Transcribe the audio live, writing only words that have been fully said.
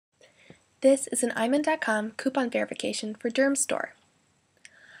This is an iMN.com coupon verification for Dermstore.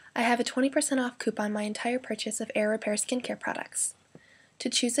 I have a 20% off coupon my entire purchase of Air Repair skincare products. To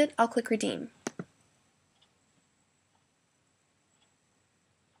choose it, I'll click Redeem.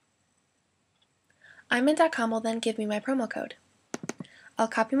 iMN.com will then give me my promo code. I'll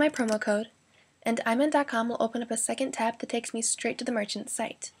copy my promo code, and iMN.com will open up a second tab that takes me straight to the merchant's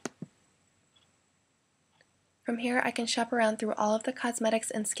site. From here, I can shop around through all of the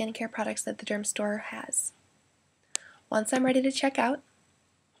cosmetics and skincare products that the Dermstore has. Once I'm ready to check out,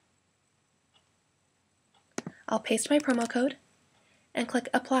 I'll paste my promo code and click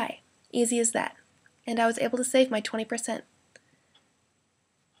Apply. Easy as that. And I was able to save my 20%.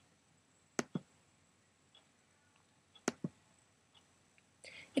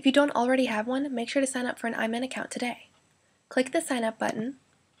 If you don't already have one, make sure to sign up for an iMN account today. Click the Sign Up button,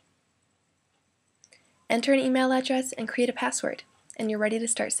 enter an email address, and create a password, and you're ready to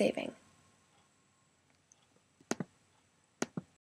start saving.